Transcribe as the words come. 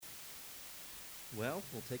Well,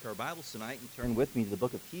 we'll take our Bibles tonight and turn with me to the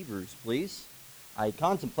book of Hebrews, please. I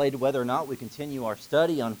contemplated whether or not we continue our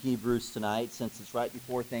study on Hebrews tonight, since it's right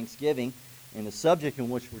before Thanksgiving, and the subject in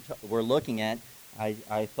which we're looking at,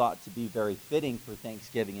 I thought to be very fitting for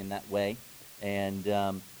Thanksgiving in that way, and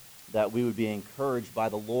that we would be encouraged by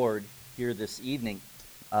the Lord here this evening.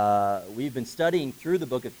 We've been studying through the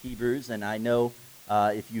book of Hebrews, and I know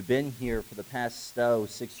if you've been here for the past 6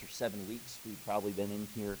 or 7 weeks, we've probably been in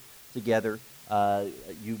here together.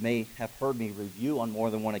 You may have heard me review on more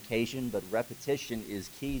than one occasion, but repetition is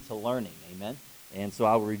key to learning, amen? And so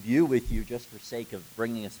I'll review with you just for sake of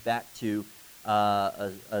bringing us back to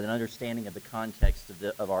an understanding of the context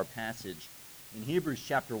of our passage. In Hebrews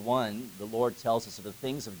chapter 1, the Lord tells us of the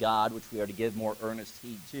things of God which we are to give more earnest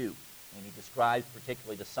heed to. And he describes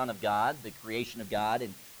particularly the Son of God, the creation of God,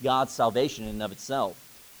 and God's salvation in and of itself.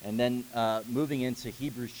 And then moving into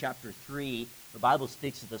Hebrews chapter 3, the Bible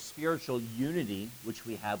speaks of the spiritual unity which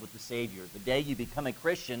we have with the Savior. The day you become a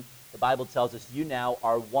Christian, the Bible tells us you now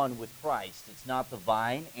are one with Christ. It's not the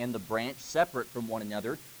vine and the branch separate from one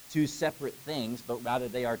another, two separate things, but rather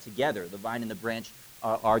they are together. The vine and the branch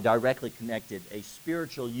are directly connected, a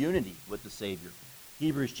spiritual unity with the Savior.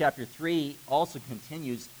 Hebrews chapter 3 also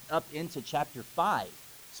continues up into chapter 5,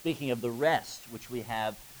 speaking of the rest which we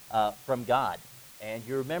have from God. And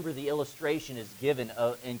you remember the illustration is given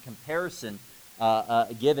in comparison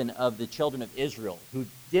given of the children of Israel, who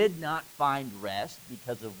did not find rest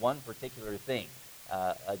because of one particular thing.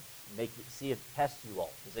 See if it tests you all.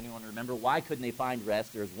 Does anyone remember? Why couldn't they find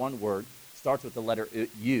rest? There's one word. Starts with the letter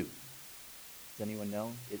U. Does anyone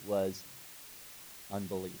know? It was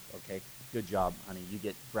unbelief. Okay? Good job, honey. You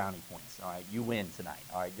get brownie points. All right? You win tonight.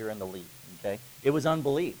 All right? You're in the lead. Okay? It was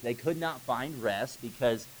unbelief. They could not find rest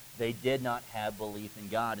because they did not have belief in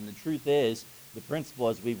God. And the truth is, the principle,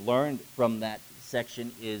 as we've learned from that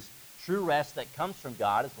section, is true rest that comes from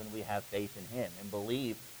God is when we have faith in Him and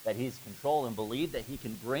believe that He's in control and believe that He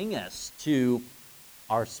can bring us to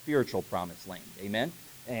our spiritual promised land. Amen?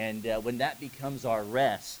 And when that becomes our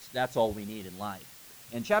rest, that's all we need in life.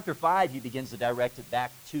 In chapter 5, he begins to direct it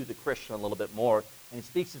back to the Christian a little bit more, and he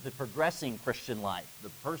speaks of the progressing Christian life. The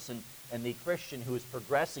person and the Christian who is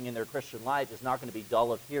progressing in their Christian life is not going to be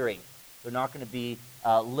dull of hearing. They're not going to be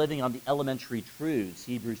living on the elementary truths,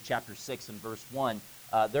 Hebrews chapter 6 and verse 1.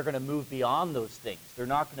 They're going to move beyond those things. They're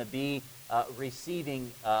not going to be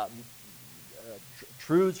receiving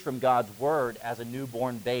truths from God's Word as a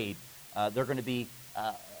newborn babe. They're going to be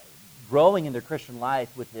growing in their Christian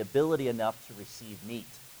life with the ability enough to receive meat.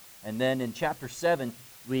 And then in chapter 7,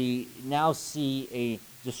 we now see a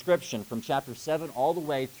description from chapter 7 all the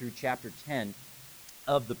way through chapter 10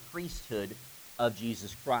 of the priesthood of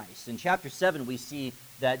Jesus Christ. In chapter 7, we see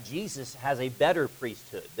that Jesus has a better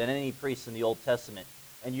priesthood than any priest in the Old Testament.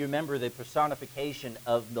 And you remember the personification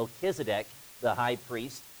of Melchizedek, the high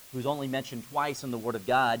priest, who's only mentioned twice in the Word of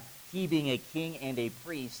God. He, being a king and a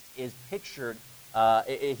priest, is pictured.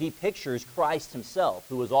 He pictures Christ himself,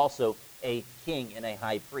 who was also a king and a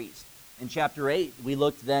high priest. In chapter 8, we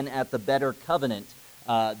looked then at the better covenant,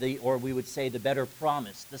 or we would say the better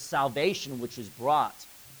promise, the salvation which is brought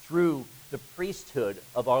through the priesthood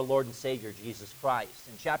of our Lord and Savior, Jesus Christ.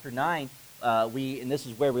 In chapter 9, and this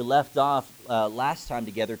is where we left off last time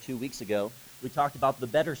together 2 weeks ago, we talked about the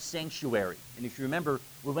better sanctuary. And if you remember,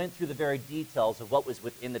 we went through the very details of what was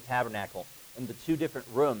within the tabernacle, and the two different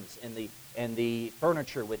rooms, and the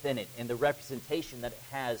furniture within it, and the representation that it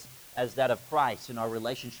has as that of Christ in our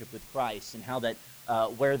relationship with Christ, and how that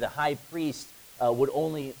where the high priest was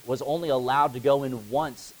only allowed to go in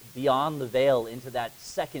once beyond the veil into that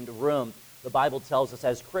second room. The Bible tells us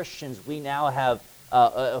as Christians we now have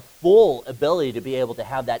a full ability to be able to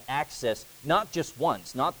have that access, not just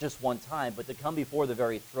once, not just one time, but to come before the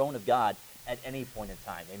very throne of God at any point in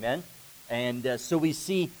time. Amen? And so we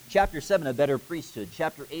see chapter 7, a better priesthood,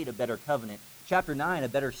 chapter 8, a better covenant, chapter 9, a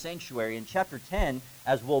better sanctuary, and chapter 10,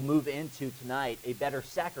 as we'll move into tonight, a better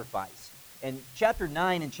sacrifice. And chapter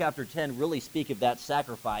 9 and chapter 10 really speak of that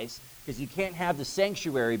sacrifice, because you can't have the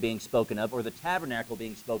sanctuary being spoken of or the tabernacle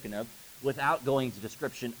being spoken of without going to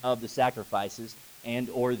description of the sacrifices and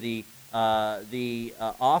or the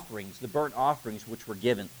offerings, the burnt offerings which were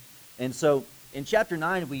given. And so in chapter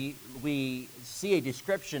 9, we see a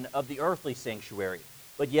description of the earthly sanctuary,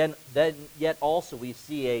 but yet also we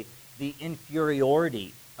see the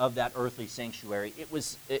inferiority of that earthly sanctuary. It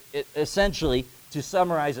was essentially, to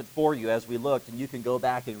summarize it for you as we looked, and you can go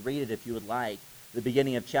back and read it if you would like, the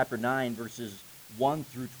beginning of chapter 9, verses 1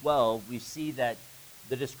 through 12, we see that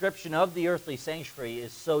the description of the earthly sanctuary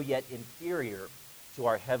is so yet inferior to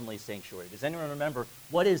our heavenly sanctuary. Does anyone remember,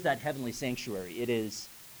 what is that heavenly sanctuary? It is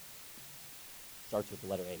Starts with the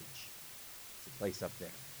letter H. It's a place up there.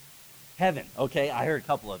 Heaven, okay? I heard a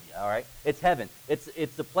couple of you, all right? It's heaven. It's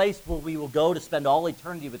the place where we will go to spend all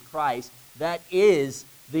eternity with Christ. That is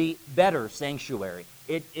the better sanctuary.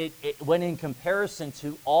 When in comparison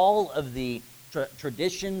to all of the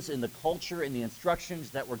traditions and the culture and the instructions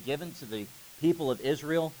that were given to the people of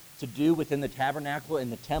Israel to do within the tabernacle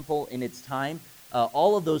and the temple in its time,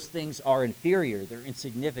 all of those things are inferior. They're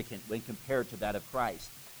insignificant when compared to that of Christ.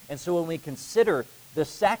 And so when we consider the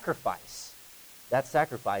sacrifice, that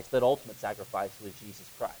ultimate sacrifice was Jesus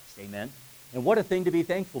Christ. Amen? And what a thing to be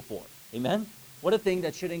thankful for. Amen? What a thing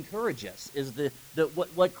that should encourage us is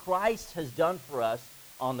what Christ has done for us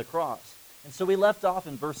on the cross. And so we left off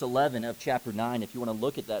in verse 11 of chapter 9. If you want to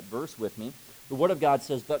look at that verse with me, the Word of God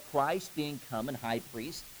says, "But Christ being come and high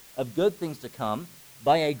priest of good things to come,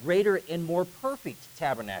 by a greater and more perfect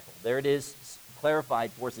tabernacle." There it is,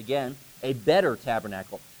 clarified for us again, a better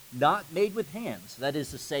tabernacle, not made with hands, that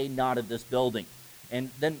is to say, not of this building. And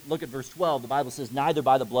then look at verse 12. The Bible says, "Neither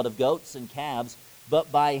by the blood of goats and calves,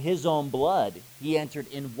 but by his own blood he entered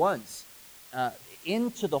in once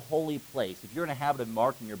into the holy place." If you're in a habit of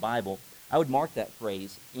marking your Bible, I would mark that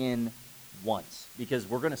phrase, "in once," because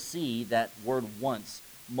we're going to see that word "once"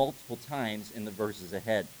 multiple times in the verses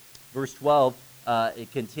ahead. Verse 12,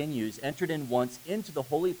 it continues, "Entered in once into the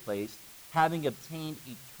holy place, having obtained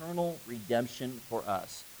eternal redemption for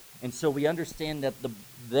us." And so we understand that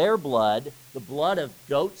their blood, the blood of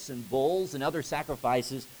goats and bulls and other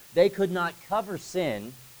sacrifices, they could not cover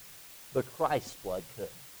sin, but Christ's blood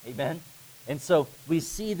could. Amen? And so we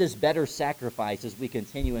see this better sacrifice as we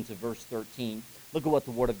continue into verse 13. Look at what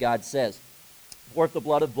the Word of God says. "For if the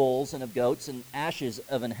blood of bulls and of goats and ashes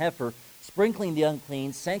of an heifer, sprinkling the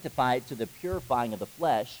unclean, sanctify it to the purifying of the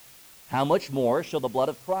flesh, how much more shall the blood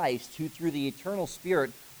of Christ, who through the eternal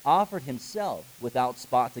Spirit offered himself without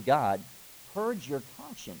spot to God, purge your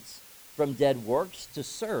conscience from dead works to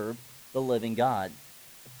serve the living God?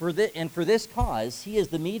 For this cause he is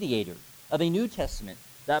the mediator of a new testament,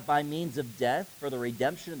 that by means of death for the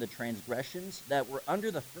redemption of the transgressions that were under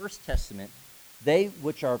the first testament, they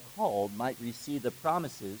which are called might receive the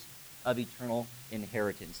promises of eternal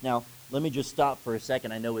inheritance." Now, let me just stop for a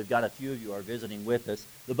second. I know we've got a few of you are visiting with us.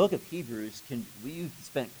 The book of Hebrews, we've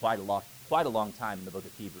spent quite a long time in the book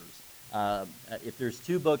of Hebrews. If there's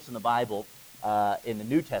two books in the Bible, in the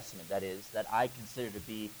New Testament, that is, that I consider to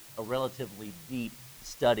be a relatively deep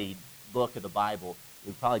studied book of the Bible, it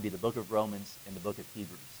would probably be the book of Romans and the book of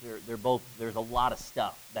Hebrews. They're both, there's a lot of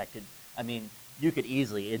stuff that could, you could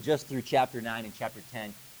easily, just through chapter 9 and chapter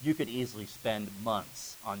 10, you could easily spend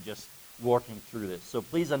months on just working through this. So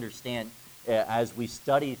please understand, as we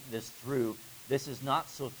study this through, this is not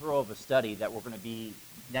so thorough of a study that we're going to be,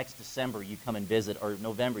 next December you come and visit, or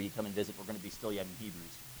November you come and visit, we're going to be still yet in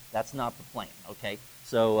Hebrews. That's not the plan, okay?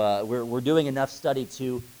 So we're doing enough study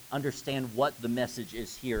to understand what the message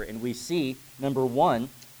is here. And we see, number one,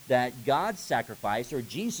 that God's sacrifice, or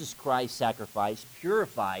Jesus Christ's sacrifice,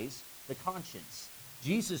 purifies the conscience.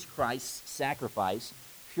 Jesus Christ's sacrifice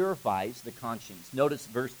purifies the conscience. Notice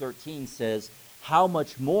verse 13 says, "How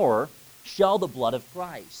much more shall the blood of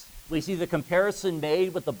Christ?" We see the comparison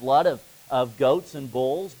made with the blood of goats and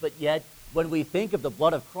bulls, but yet when we think of the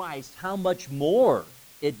blood of Christ, how much more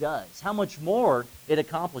it does, how much more it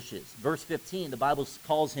accomplishes. Verse 15, the Bible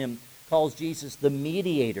calls Jesus the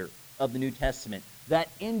mediator of the New Testament. That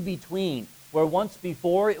in between, where once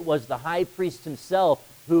before it was the high priest himself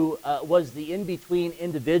who was the in-between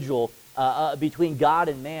individual between God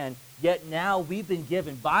and man, yet now we've been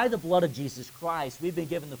given, by the blood of Jesus Christ, we've been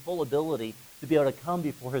given the full ability to be able to come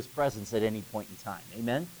before his presence at any point in time.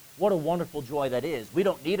 Amen? What a wonderful joy that is. We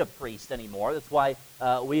don't need a priest anymore. That's why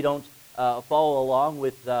we don't follow along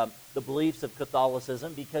with the beliefs of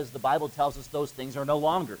Catholicism, because the Bible tells us those things are no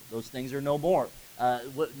longer. Those things are no more.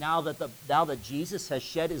 Now that Jesus has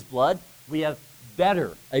shed his blood, we have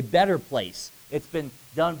a better place. It's been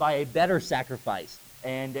done by a better sacrifice,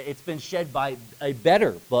 and it's been shed by a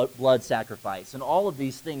better blood sacrifice. And all of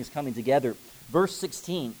these things coming together. Verse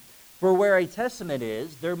 16, "For where a testament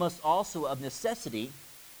is, there must also of necessity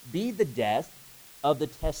be the death of the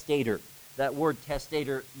testator." That word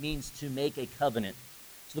testator means to make a covenant.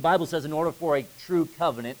 So the Bible says in order for a true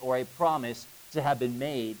covenant or a promise to have been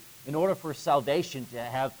made, in order for salvation to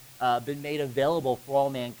have been made available for all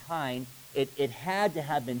mankind, it had to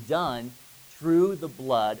have been done through the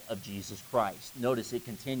blood of Jesus Christ. Notice it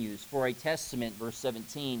continues, "For a testament," verse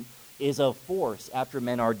 17, "is of force after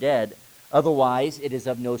men are dead. Otherwise it is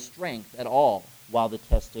of no strength at all while the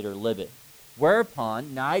testator liveth.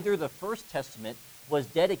 Whereupon neither the first testament was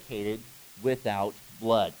dedicated without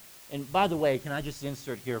blood." And by the way, can I just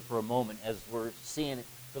insert here for a moment, as we're seeing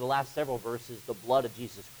for the last several verses, the blood of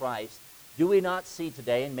Jesus Christ. Do we not see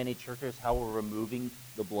today in many churches how we're removing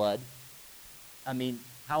the blood? I mean,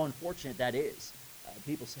 how unfortunate that is.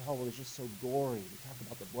 People say, "Oh, well, it's just so gory." We talk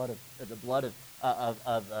about the blood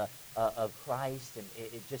of Christ, and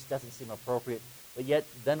it just doesn't seem appropriate. But yet,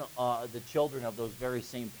 then the children of those very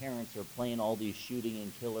same parents are playing all these shooting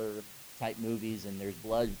and killer type movies, and there's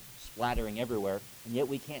blood splattering everywhere. And yet,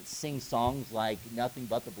 we can't sing songs like "Nothing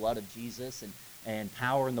But the Blood of Jesus" and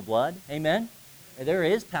 "Power in the Blood." Amen. There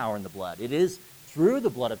is power in the blood. It is through the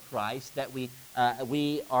blood of Christ that we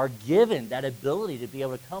are given that ability to be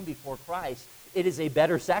able to come before Christ. It is a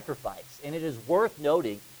better sacrifice, and it is worth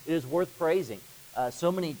noting. It is worth praising.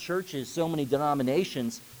 So many churches, so many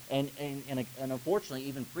denominations, and unfortunately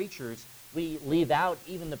even preachers, we leave out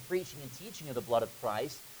even the preaching and teaching of the blood of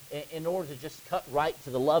Christ in order to just cut right to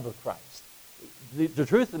the love of Christ. The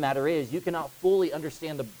truth of the matter is, you cannot fully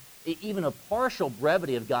understand even a partial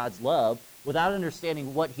brevity of God's love without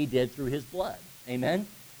understanding what he did through his blood. Amen?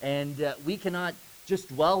 And we cannot just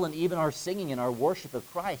dwell in even our singing and our worship of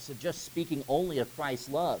Christ, of just speaking only of Christ's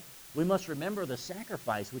love. We must remember the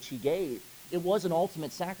sacrifice which he gave. It was an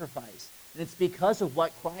ultimate sacrifice. And it's because of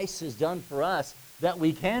what Christ has done for us that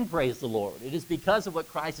we can praise the Lord. It is because of what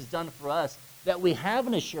Christ has done for us that we have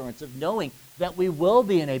an assurance of knowing that we will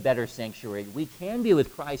be in a better sanctuary. We can be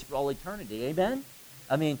with Christ for all eternity. Amen?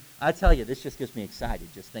 I mean, I tell you, this just gets me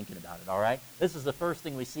excited just thinking about it, all right? This is the first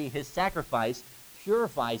thing we see. His sacrifice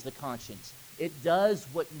purifies the conscience. It does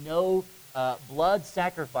what no blood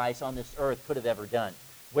sacrifice on this earth could have ever done.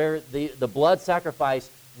 Where the blood sacrifice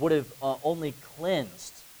would have only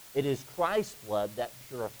cleansed, it is Christ's blood that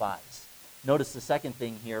purifies. Notice the second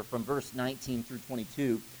thing here from verse 19 through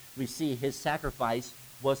 22. We see his sacrifice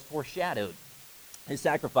was foreshadowed. His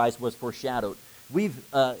sacrifice was foreshadowed.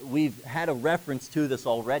 We've had a reference to this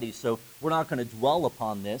already, so we're not going to dwell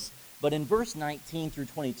upon this. But in verse 19 through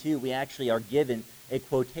 22, we actually are given a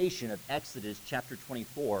quotation of Exodus chapter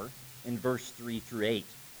 24 in verse 3 through 8.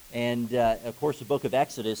 And, of course, the book of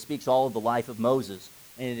Exodus speaks all of the life of Moses.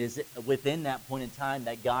 And it is within that point in time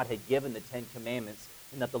that God had given the Ten Commandments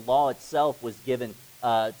and that the law itself was given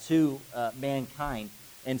to mankind.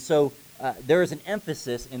 And so there is an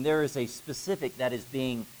emphasis and there is a specific that is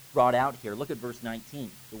being brought out here. Look at verse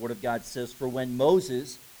 19. The Word of God says, "For when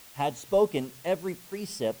Moses had spoken every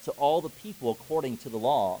precept to all the people according to the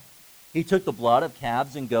law, he took the blood of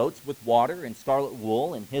calves and goats with water and scarlet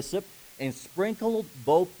wool and hyssop and sprinkled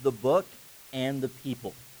both the book and the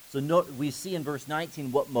people." So we see in verse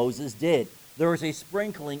 19 what Moses did. There was a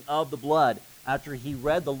sprinkling of the blood. After he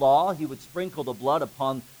read the law, he would sprinkle the blood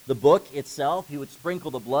upon the book itself. He would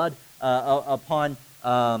sprinkle the blood upon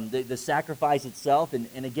the sacrifice itself.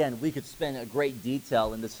 And again, we could spend a great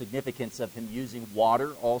detail in the significance of him using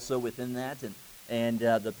water also within that, and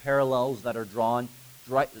the parallels that are drawn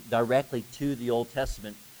directly to the Old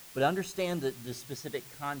Testament. But understand the specific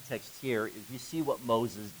context here is you see what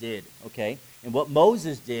Moses did, okay? And what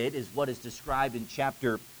Moses did is what is described in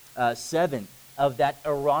chapter 7 of that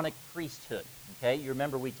Aaronic priesthood, okay? You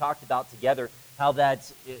remember we talked about together how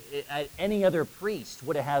that any other priest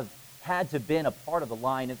would have had to been a part of the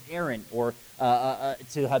line of Aaron or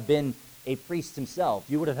to have been a priest himself.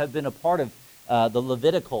 You would have been a part of the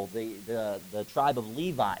Levitical, the tribe of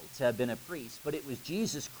Levi, to have been a priest. But it was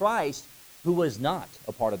Jesus Christ who was not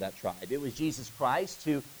a part of that tribe. It was Jesus Christ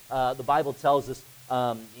who, the Bible tells us,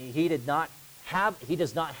 he does not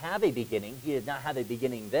have a beginning. He did not have a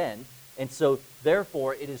beginning then. And so,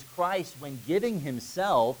 therefore, it is Christ, when giving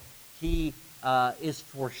himself, he is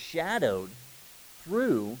foreshadowed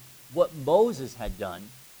through what Moses had done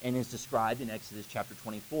and is described in Exodus chapter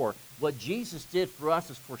 24. What Jesus did for us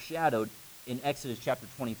is foreshadowed in Exodus chapter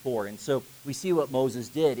 24. And so we see what Moses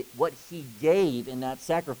did. What he gave in that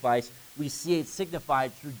sacrifice, we see it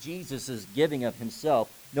signified through Jesus' giving of himself.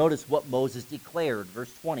 Notice what Moses declared,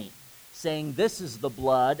 verse 20, saying, "This is the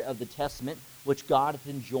blood of the testament which God hath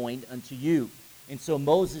enjoined unto you." And so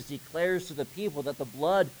Moses declares to the people that the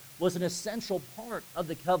blood was an essential part of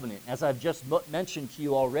the covenant. As I've just mentioned to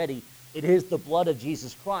you already, it is the blood of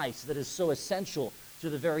Jesus Christ that is so essential to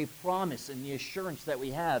the very promise and the assurance that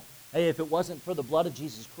we have. Hey, if it wasn't for the blood of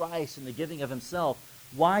Jesus Christ and the giving of himself,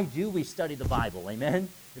 why do we study the Bible? Amen?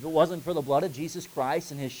 If it wasn't for the blood of Jesus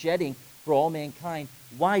Christ and his shedding for all mankind,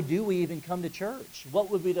 why do we even come to church?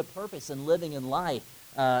 What would be the purpose in living in life?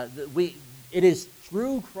 It is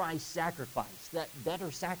through Christ's sacrifice, that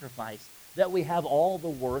better sacrifice, that we have all the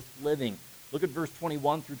worth living. Look at verse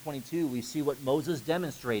 21 through 22. We see what Moses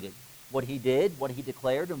demonstrated, what he did, what he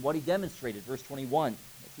declared, and what he demonstrated. Verse 21,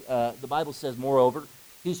 the Bible says, "Moreover,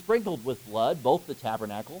 He sprinkled with blood both the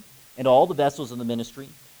tabernacle and all the vessels of the ministry,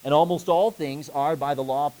 and almost all things are by the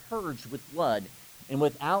law purged with blood, and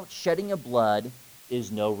without shedding of blood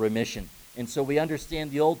is no remission. And so we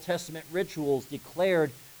understand the Old Testament rituals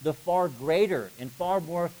declared the far greater and far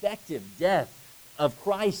more effective death of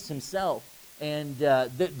Christ himself. And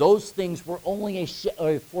those things were only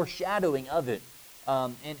a foreshadowing of it.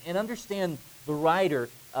 And understand the writer,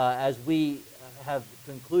 as we have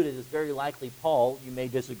concluded, is very likely Paul. You may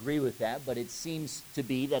disagree with that, but it seems to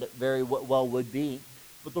be that it very well would be.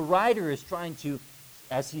 But the writer is trying to,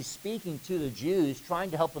 as he's speaking to the Jews,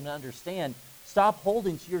 trying to help them to understand, stop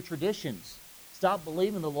holding to your traditions. Stop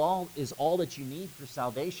believing the law is all that you need for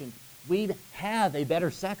salvation. We have a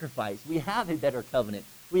better sacrifice. We have a better covenant.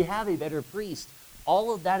 We have a better priest.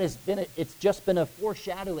 All of that it's just been a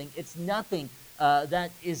foreshadowing. It's nothing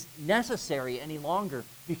that is necessary any longer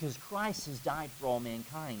because Christ has died for all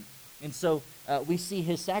mankind. And so we see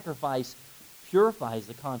his sacrifice purifies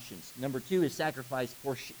the conscience. Number 2, his sacrifice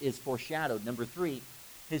is foreshadowed. Number 3,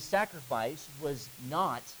 his sacrifice was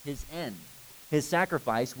not his end. His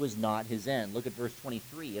sacrifice was not his end. Look at verse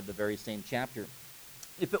 23 of the very same chapter.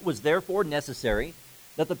 If it was therefore necessary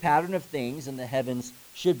that the pattern of things in the heavens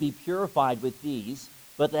should be purified with these,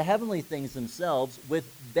 but the heavenly things themselves with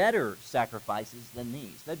better sacrifices than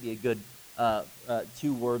these. That'd be a good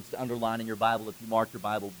 2 words to underline in your Bible if you mark your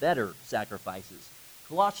Bible, better sacrifices.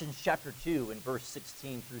 Colossians chapter 2 and verse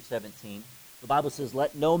 16 through 17, the Bible says,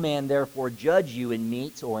 "Let no man therefore judge you in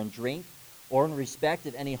meat or in drink, or in respect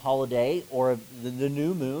of any holiday, or of the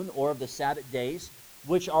new moon, or of the Sabbath days,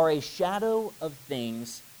 which are a shadow of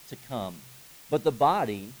things to come. But the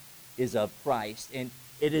body is of Christ." And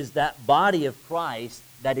it is that body of Christ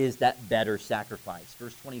that is that better sacrifice.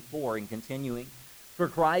 Verse 24, and continuing, "For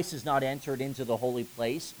Christ is not entered into the holy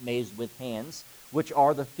place made with hands, which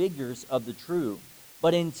are the figures of the true,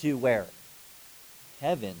 but into" where?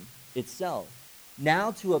 Heaven itself.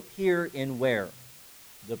 Now to appear in where?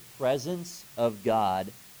 The presence of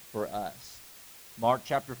God for us. Mark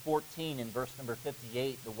chapter 14 and verse number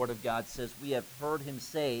 58, the Word of God says, "We have heard him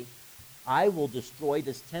say, I will destroy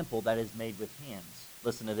this temple that is made with hands."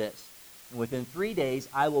 Listen to this. "And within 3 days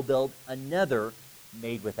I will build another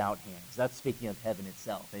made without hands." That's speaking of heaven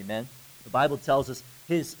itself. Amen? The Bible tells us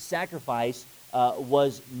his sacrifice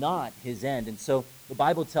was not his end. And so the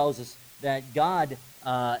Bible tells us that God,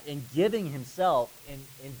 in giving himself,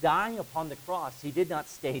 in dying upon the cross, he did not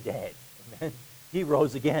stay dead. Amen? He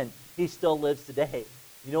rose again. He still lives today.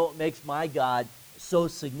 You know what makes my God so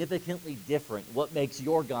significantly different? What makes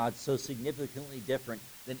your God so significantly different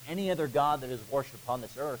than any other God that is worshipped upon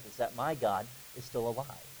this earth is that my God is still alive.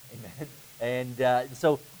 Amen? And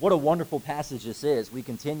so what a wonderful passage this is. We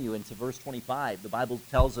continue into verse 25. The Bible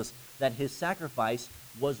tells us that his sacrifice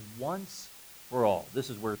was once for all. This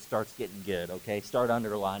is where it starts getting good, okay? Start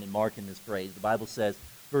underlining and marking this phrase. The Bible says,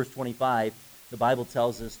 verse 25, the Bible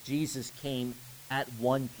tells us Jesus came at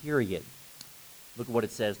one period. Look at what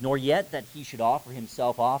it says. "Nor yet that he should offer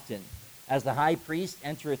himself often, as the high priest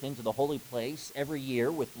entereth into the holy place every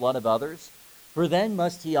year with blood of others. For then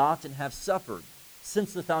must he often have suffered,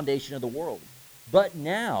 since the foundation of the world. But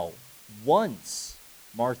now, once,"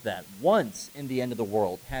 mark that, "once in the end of the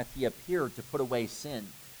world hath he appeared to put away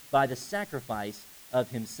sin by the sacrifice of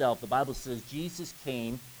himself." The Bible says Jesus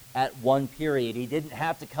came at one period. He didn't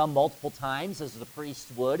have to come multiple times as the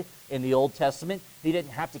priests would in the Old Testament. He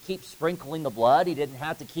didn't have to keep sprinkling the blood. He didn't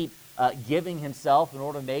have to keep giving himself in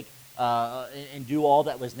order to make and do all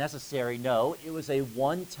that was necessary. No, it was a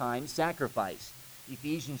one-time sacrifice.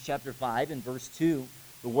 Ephesians chapter 5 and verse 2,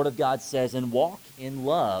 the Word of God says, "And walk in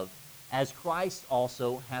love, as Christ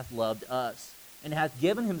also hath loved us, and hath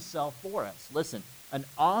given himself for us." Listen, an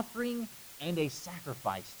offering and a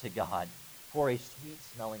sacrifice to God for a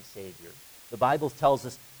sweet-smelling Savior. The Bible tells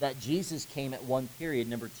us that Jesus came at one period.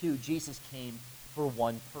 Number 2, Jesus came for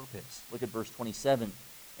one purpose. Look at verse 27.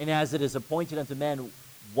 "And as it is appointed unto men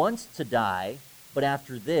once to die, but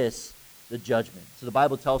after this, the judgment." So the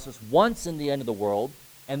Bible tells us once in the end of the world,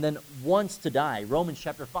 and then once to die. Romans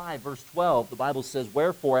chapter 5, verse 12, the Bible says,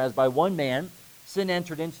 "Wherefore, as by one man sin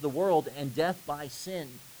entered into the world, and death by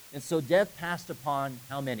sin. And so death passed upon"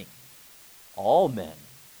 how many? All men,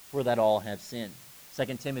 for that all have sinned.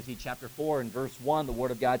 2 Timothy chapter 4 and verse 1, the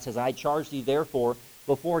Word of God says, "I charge thee therefore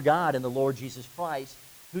before God and the Lord Jesus Christ,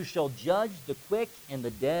 who shall judge the quick and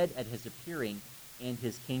the dead at his appearing and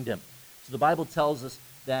his kingdom." So the Bible tells us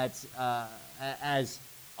that as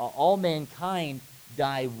all mankind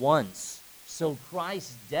die once, so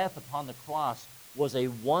Christ's death upon the cross was a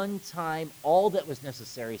one-time, all that was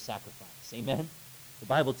necessary sacrifice. Amen? The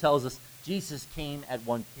Bible tells us Jesus came at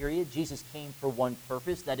one period. Jesus came for one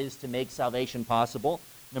purpose, that is to make salvation possible.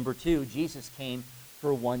 Number two, Jesus came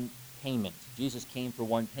for one payment. Jesus came for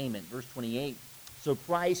one payment. Verse 28. So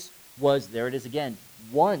Christ was, there it is again,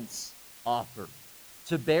 once offered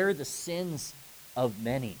to bear the sins of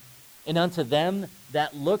many. And unto them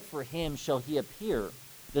that look for him shall he appear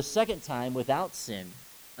the second time without sin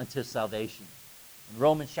unto salvation. In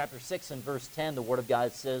Romans chapter 6 and verse 10, the Word of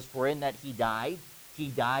God says, for in that he died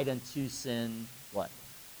unto sin, what?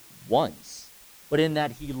 Once. But in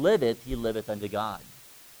that he liveth unto God.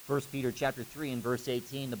 1 Peter chapter 3 and verse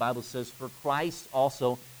 18, the Bible says, for Christ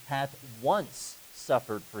also hath once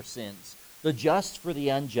suffered for sins, the just for the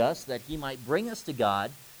unjust, that he might bring us to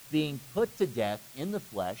God, being put to death in the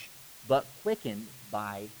flesh, but quickened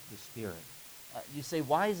by the Spirit. You say,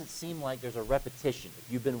 why does it seem like there's a repetition?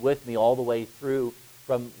 If you've been with me all the way through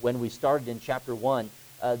from when we started in chapter 1,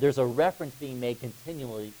 there's a reference being made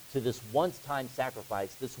continually to this once-time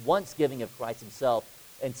sacrifice, this once giving of Christ himself.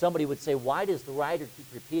 And somebody would say, why does the writer keep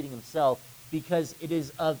repeating himself? Because it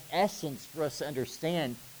is of essence for us to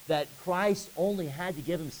understand that Christ only had to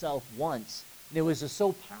give himself once. And it was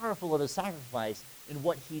so powerful of a sacrifice in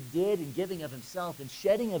what he did in giving of himself and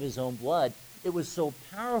shedding of his own blood. It was so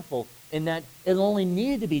powerful in that it only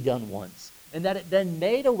needed to be done once, and that it then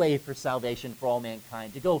made a way for salvation for all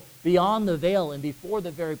mankind, to go beyond the veil and before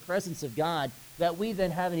the very presence of God, that we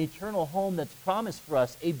then have an eternal home that's promised for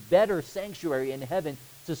us, a better sanctuary in heaven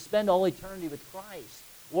to spend all eternity with Christ.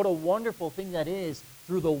 What a wonderful thing that is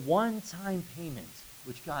through the one-time payment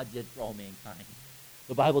which God did for all mankind.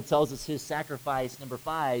 The Bible tells us his sacrifice, number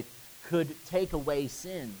 5, could take away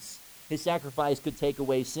sins. His sacrifice could take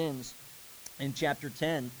away sins. In chapter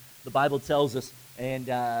 10, the Bible tells us, and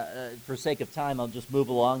for sake of time, I'll just move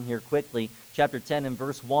along here quickly. Chapter 10 and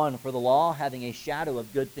verse 1, for the law having a shadow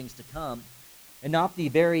of good things to come, and not the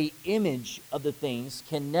very image of the things,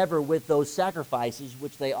 can never with those sacrifices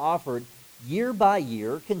which they offered year by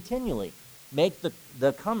year continually make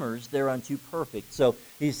the comers thereunto perfect. So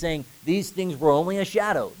he's saying these things were only a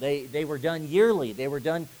shadow. They were done yearly. They were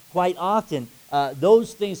done quite often.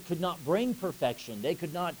 Those things could not bring perfection. They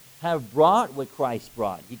could not have brought what Christ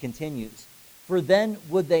brought. He continues, for then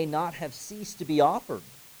would they not have ceased to be offered,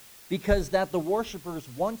 because that the worshipers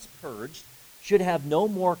once purged should have no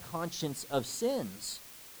more conscience of sins.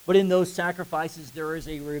 But in those sacrifices there is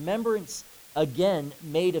a remembrance again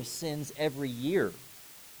made of sins every year.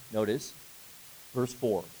 Notice, verse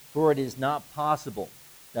 4, for it is not possible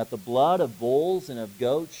that the blood of bulls and of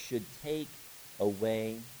goats should take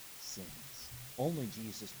away sins. Only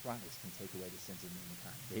Jesus Christ can take away the sins of mankind.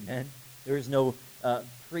 Amen? There is no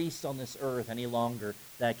priest on this earth any longer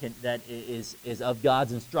that is of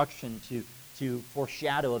God's instruction to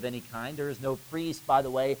foreshadow of any kind. There is no priest, by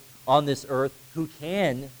the way, on this earth who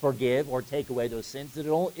can forgive or take away those sins. It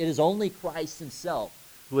is only Christ himself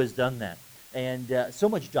who has done that. And so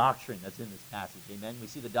much doctrine that's in this passage. Amen? We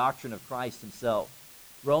see the doctrine of Christ himself.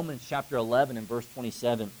 Romans chapter 11 and verse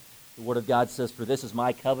 27, the Word of God says, for this is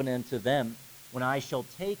my covenant to them, when I shall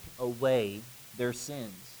take away their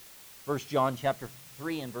sins. 1 John chapter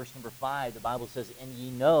 3 and verse number 5, the Bible says, and ye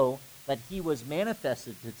know that he was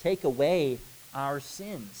manifested to take away our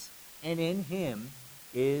sins, and in him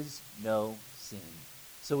is no sin.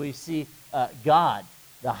 So we see God,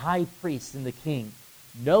 the high priest and the king,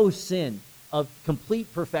 no sin, of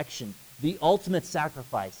complete perfection, the ultimate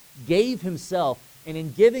sacrifice, gave himself, and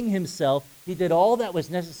in giving himself, he did all that was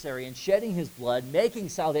necessary in shedding his blood, making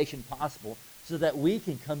salvation possible, so that we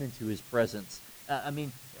can come into his presence.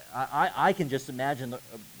 I can just imagine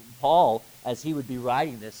Paul, as he would be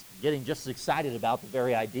writing this, getting just excited about the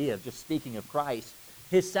very idea of just speaking of Christ.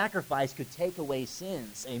 His sacrifice could take away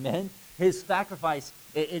sins. Amen? His sacrifice,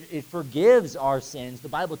 it forgives our sins. The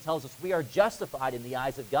Bible tells us we are justified in the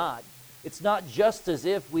eyes of God. It's not just as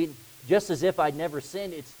if I'd never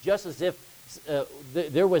sinned. It's just as if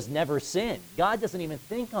there was never sin. God doesn't even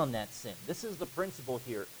think on that sin. This is the principle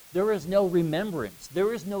here. There is no remembrance.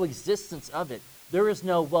 There is no existence of it. There is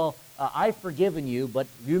no, I've forgiven you, but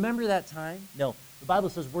you remember that time? No. The Bible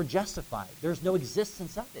says we're justified. There's no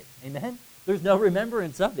existence of it. Amen? There's no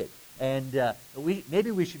remembrance of it. And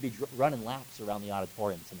maybe we should be running laps around the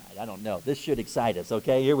auditorium tonight. I don't know. This should excite us.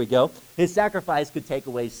 Okay, here we go. His sacrifice could take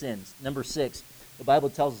away sins. Number 6, the Bible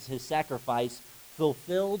tells us his sacrifice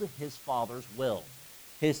fulfilled his Father's will.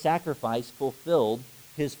 His sacrifice fulfilled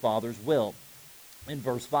his Father's will. In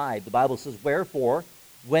verse 5, the Bible says, wherefore,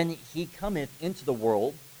 when he cometh into the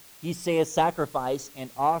world, he saith, sacrifice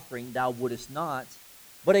and offering thou wouldest not,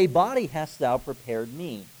 but a body hast thou prepared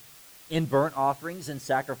me. In burnt offerings and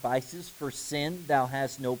sacrifices for sin thou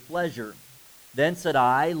hast no pleasure. Then said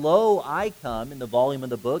I, Lo, I come, in the volume of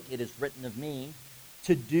the book it is written of me,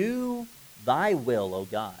 to do thy will, O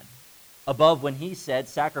God. Above when he said,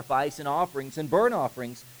 Sacrifice and offerings and burnt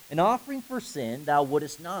offerings, an offering for sin thou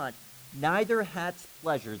wouldest not, neither hadst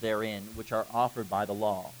pleasure therein, which are offered by the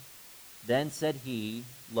law. Then said he,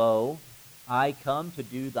 Lo, I come to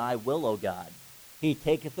do thy will, O God. He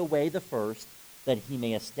taketh away the first, that he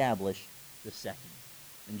may establish the second.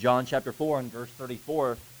 In John chapter 4 and verse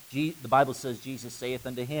 34, the Bible says, Jesus saith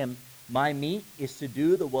unto him, My meat is to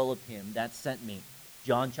do the will of him that sent me.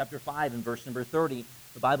 John chapter 5 and verse number 30,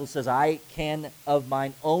 the Bible says, I can of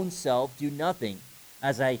mine own self do nothing.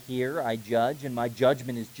 As I hear, I judge, and my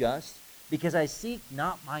judgment is just, because I seek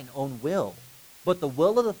not mine own will, but the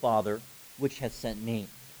will of the Father which hath sent me.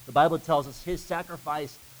 The Bible tells us his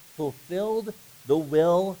sacrifice fulfilled the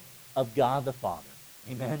will of God the Father.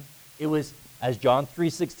 Amen? It was, as John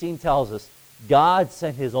 3:16 tells us, God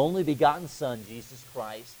sent his only begotten Son, Jesus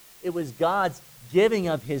Christ. It was God's giving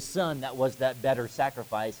of his Son that was that better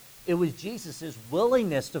sacrifice. It was Jesus'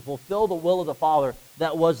 willingness to fulfill the will of the Father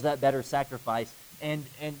that was that better sacrifice. And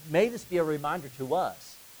may this be a reminder to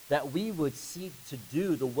us that we would seek to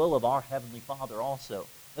do the will of our Heavenly Father also.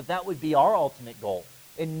 That would be our ultimate goal.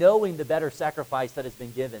 In knowing the better sacrifice that has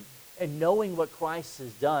been given, and knowing what Christ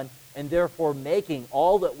has done, and therefore making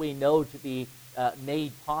all that we know to be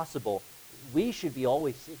made possible, we should be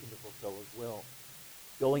always seeking to fulfill his will.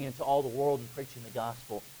 Going into all the world and preaching the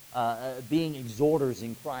gospel, being exhorters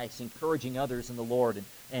in Christ, encouraging others in the Lord.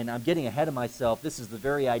 And I'm getting ahead of myself. This is the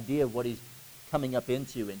very idea of what he's coming up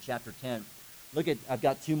into in chapter 10. I've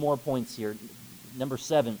got two more points here. Number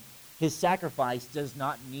 7, his sacrifice does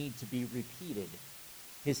not need to be repeated.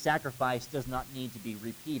 His sacrifice does not need to be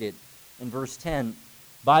repeated. In verse 10,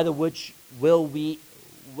 by the which will we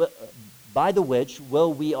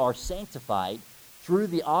are sanctified through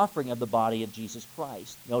the offering of the body of Jesus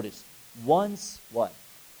Christ. Notice, once what?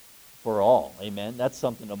 For all. Amen. That's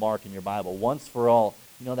something to mark in your Bible. Once for all.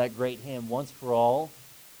 You know that great hymn, Once for All?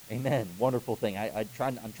 Amen. Wonderful thing. I'm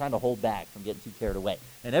trying to hold back from getting too carried away.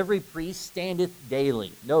 And every priest standeth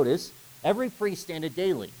daily. Notice, every priest standeth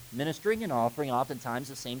daily, ministering and offering oftentimes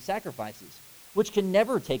the same sacrifices, which can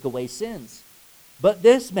never take away sins. But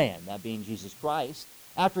this man, that being Jesus Christ,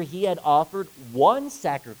 after he had offered one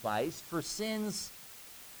sacrifice for sins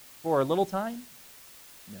for a little time?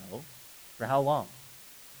 No. For how long?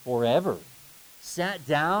 Forever. Sat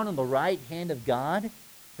down on the right hand of God,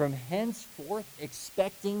 from henceforth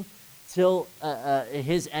expecting till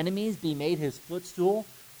his enemies be made his footstool.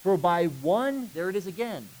 For by one, there it is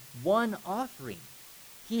again, one offering,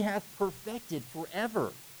 he hath perfected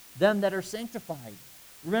forever them that are sanctified.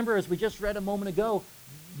 Remember, as we just read a moment ago,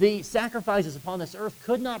 the sacrifices upon this earth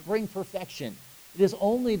could not bring perfection. It is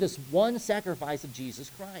only this one sacrifice of Jesus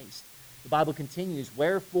Christ. The Bible continues,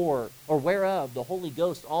 wherefore, or whereof the Holy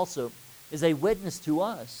Ghost also is a witness to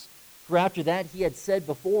us. For after that he had said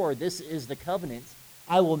before, this is the covenant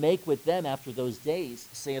I will make with them after those days,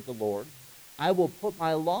 saith the Lord. I will put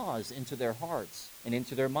my laws into their hearts and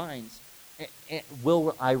into their minds, and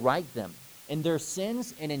will I write them. And their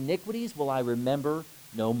sins and iniquities will I remember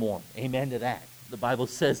no more. Amen to that. The Bible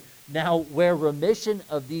says, now where remission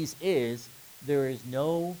of these is, there is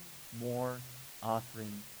no more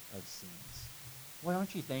offering of sins. Well,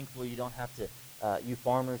 aren't you thankful you don't have to, you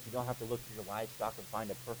farmers, you don't have to look through your livestock and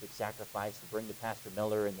find a perfect sacrifice to bring to Pastor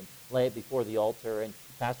Miller and then lay it before the altar, and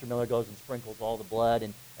Pastor Miller goes and sprinkles all the blood,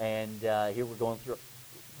 and here we're going through.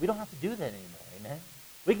 We don't have to do that anymore,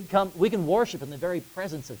 amen? We can worship in the very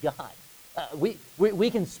presence of God.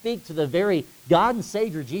 We can speak to the very God and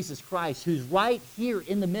Savior Jesus Christ, who's right here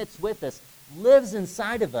in the midst with us, lives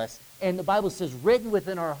inside of us, and the Bible says written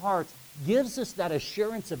within our hearts, gives us that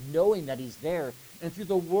assurance of knowing that he's there. And through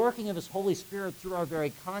the working of his Holy Spirit through our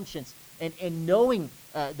very conscience, and knowing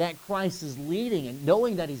that Christ is leading and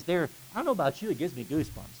knowing that he's there, I don't know about you, it gives me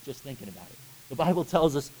goosebumps just thinking about it. The Bible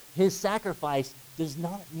tells us his sacrifice does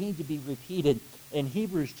not need to be repeated. In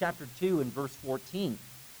Hebrews chapter 2 and verse 14,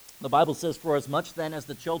 the Bible says, for as much then as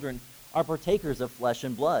the children are partakers of flesh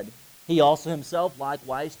and blood, he also himself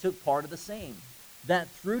likewise took part of the same, that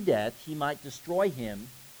through death he might destroy him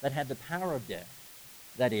that had the power of death,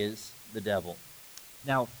 that is, the devil.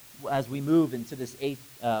 Now, as we move into this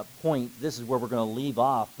 8th point, this is where we're going to leave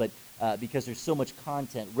off, but because there's so much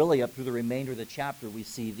content, really up through the remainder of the chapter, we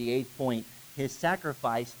see the 8th point, his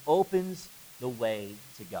sacrifice opens the way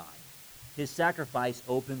to God. His sacrifice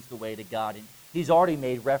opens the way to God. And he's already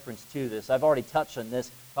made reference to this. I've already touched on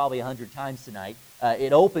this probably 100 times tonight.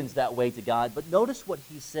 It opens that way to God. But notice what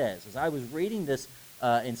he says. As I was reading this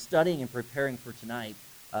and studying and preparing for tonight,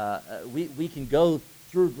 we can go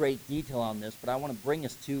through great detail on this, but I want to bring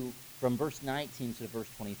us to from verse 19 to verse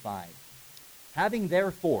 25. Having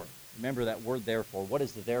therefore, remember that word therefore. What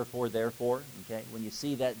is the therefore? Okay, when you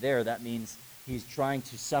see that there, that means he's trying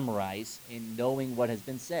to summarize in knowing what has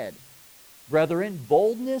been said. Brethren,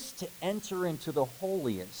 boldness to enter into the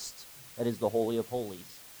holiest, that is the Holy of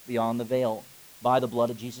Holies, beyond the veil, by the blood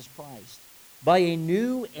of Jesus Christ, by a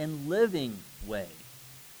new and living way.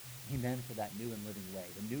 Amen for that new and living way,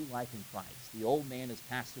 the new life in Christ. The old man has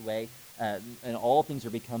passed away, and all things are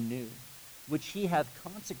become new, which he hath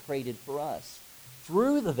consecrated for us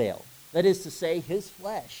through the veil, that is to say, his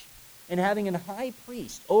flesh. And having an high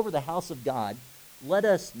priest over the house of God, let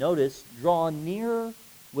us, notice, draw near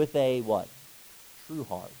with a what? True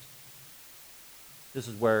heart. This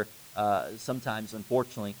is where sometimes,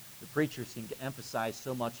 unfortunately, the preachers seem to emphasize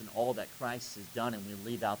so much on all that Christ has done, and we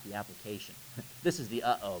leave out the application. This is the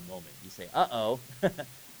uh-oh moment. You say, uh-oh,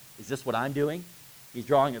 is this what I'm doing? He's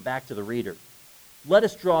drawing it back to the reader. Let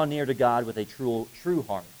us draw near to God with a true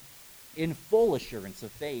heart, in full assurance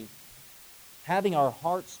of faith, having our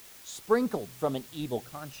hearts sprinkled from an evil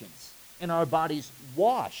conscience, and our bodies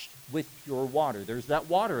washed with pure water. There's that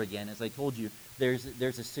water again, as I told you.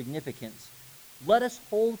 There's a significance. Let us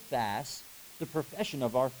hold fast the profession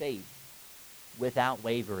of our faith without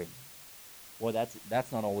wavering. Boy,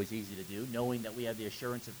 that's not always easy to do, knowing that we have the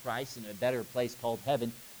assurance of Christ in a better place called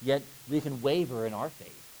heaven, yet we can waver in our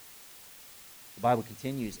faith. The Bible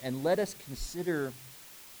continues, and let us consider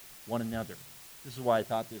one another. This is why I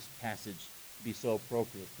thought this passage would be so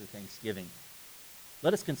appropriate for Thanksgiving.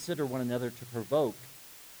 Let us consider one another to provoke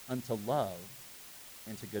unto love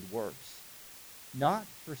and to good works, not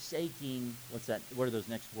forsaking, what are those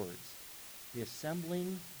next words? The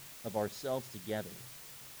assembling of ourselves together,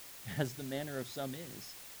 as the manner of some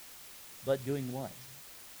is, but doing what?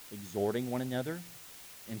 Exhorting one another,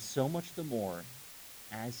 and so much the more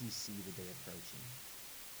as ye see the day approaching.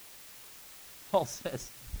 Paul says,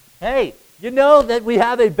 hey, you know that we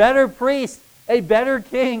have a better priest, a better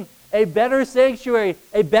king, a better sanctuary,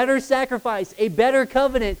 a better sacrifice, a better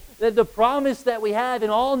covenant, that the promise that we have,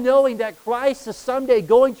 and all knowing that Christ is someday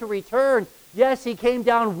going to return. Yes, he came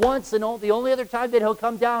down once, and the only other time that he'll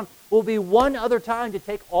come down will be one other time to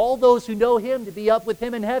take all those who know him to be up with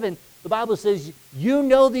him in heaven. The Bible says, you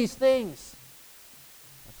know these things.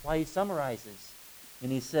 That's why he summarizes.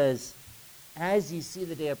 And he says, as ye see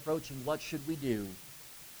the day approaching, what should we do?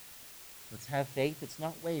 Let's have faith that's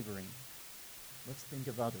not wavering. Let's think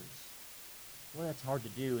of others. Well, that's hard to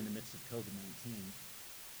do in the midst of COVID-19.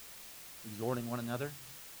 Exhorting one another.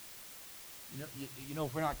 You know,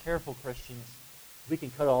 if we're not careful, Christians, we can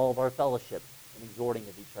cut all of our fellowship and exhorting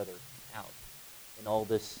of each other out. And all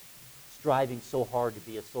this striving so hard to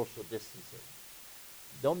be a social distancer.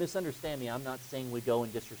 Don't misunderstand me. I'm not saying we go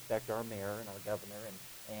and disrespect our mayor and our governor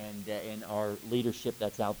and our leadership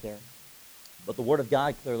that's out there. But the Word of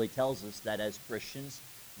God clearly tells us that as Christians,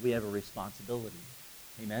 we have a responsibility.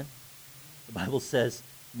 Amen? The Bible says,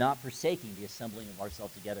 not forsaking the assembling of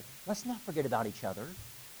ourselves together. Let's not forget about each other.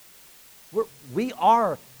 We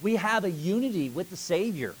have a unity with the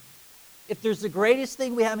Savior. If there's the greatest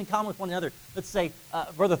thing we have in common with one another, let's say,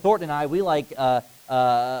 Brother Thornton and I, we like, I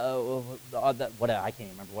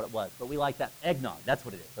can't remember what it was, but we like that eggnog. That's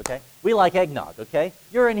what it is, okay? We like eggnog, okay?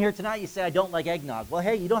 You're in here tonight, you say, I don't like eggnog. Well,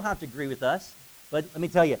 hey, you don't have to agree with us. But let me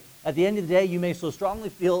tell you, at the end of the day, you may so strongly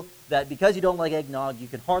feel that because you don't like eggnog, you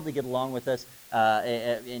can hardly get along with us,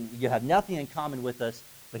 and you have nothing in common with us.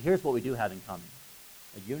 But here's what we do have in common: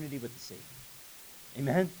 a unity with the Savior.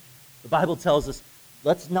 Amen? The Bible tells us,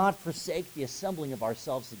 let's not forsake the assembling of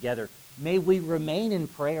ourselves together. May we remain in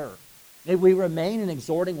prayer. May we remain in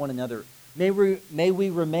exhorting one another. May we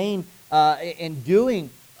remain in doing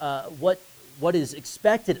what is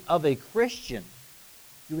expected of a Christian,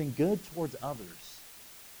 doing good towards others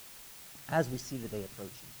as we see the day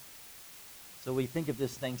approaching. So we think of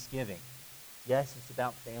this Thanksgiving. Yes, it's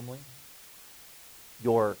about family,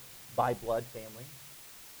 your by blood family,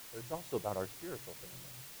 but it's also about our spiritual family.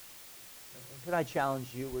 Could I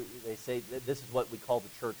challenge you? They say that this is what we call the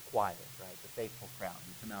church choir, right? The faithful crowd.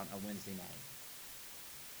 You come out on Wednesday night.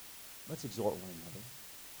 Let's exhort one another,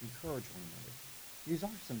 encourage one another. These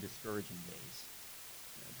are some discouraging days.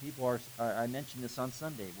 People are, I mentioned this on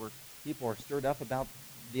Sunday, where people are stirred up about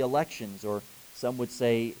the elections, or some would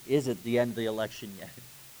say, is it the end of the election yet?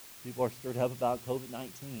 People are stirred up about COVID-19.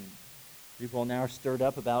 People now are stirred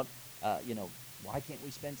up about, why can't we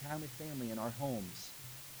spend time with family in our homes?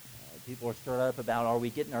 People are stirred up about, are we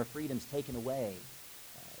getting our freedoms taken away?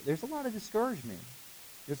 There's a lot of discouragement.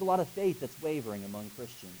 There's a lot of faith that's wavering among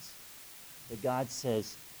Christians. But God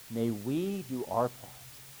says, may we do our part.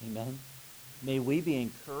 Amen? may we be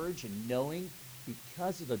encouraged in knowing,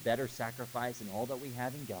 because of the better sacrifice and all that we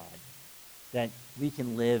have in God, that we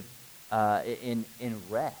can live in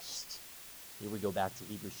rest. Here we go back to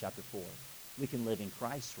Hebrews chapter 4. We can live in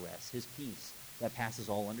Christ's rest, his peace that passes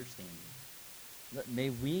all understanding. May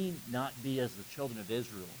we not be as the children of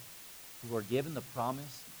Israel, who are given the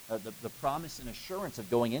promise, the promise and assurance of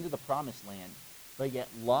going into the promised land, but yet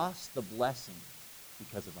lost the blessing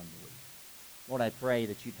because of unbelief. Lord, I pray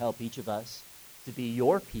that you'd help each of us to be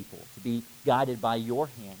your people, to be guided by your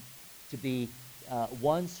hand, to be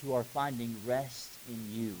ones who are finding rest in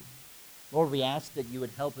you. Lord, we ask that you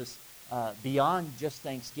would help us beyond just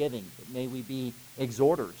thanksgiving. But may we be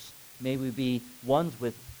exhorters. May we be ones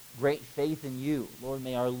with great faith in you. Lord,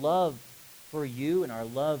 may our love for you and our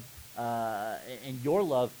love and your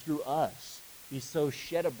love through us be so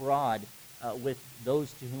shed abroad with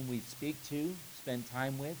those to whom we speak to, spend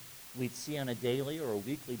time with, we'd see on a daily or a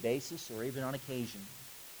weekly basis or even on occasion.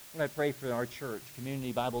 Lord, I pray for our church,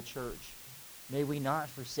 Community Bible Church. May we not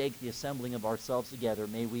forsake the assembling of ourselves together.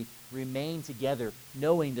 May we remain together,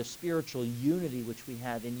 knowing the spiritual unity which we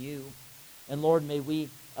have in you. And Lord, may we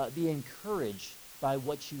be encouraged by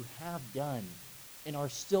what you have done and are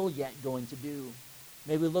still yet going to do.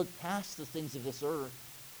 May we look past the things of this earth.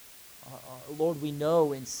 Lord, we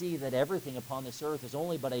know and see that everything upon this earth is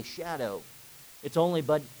only but a shadow. It's only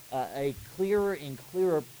but a clearer and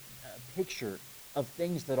clearer picture of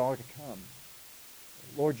things that are to come.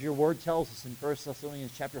 Lord, your word tells us in 1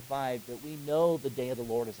 Thessalonians chapter 5 that we know the day of the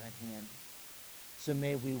Lord is at hand. So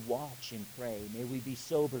may we watch and pray. May we be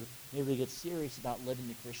sober. May we get serious about living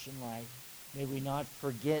the Christian life. May we not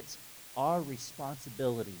forget our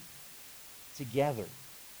responsibility together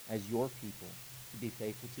as your people to be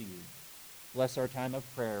faithful to you. Bless our time of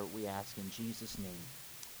prayer, we ask in Jesus' name.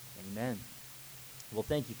 Amen. Well,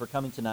 thank you for coming tonight.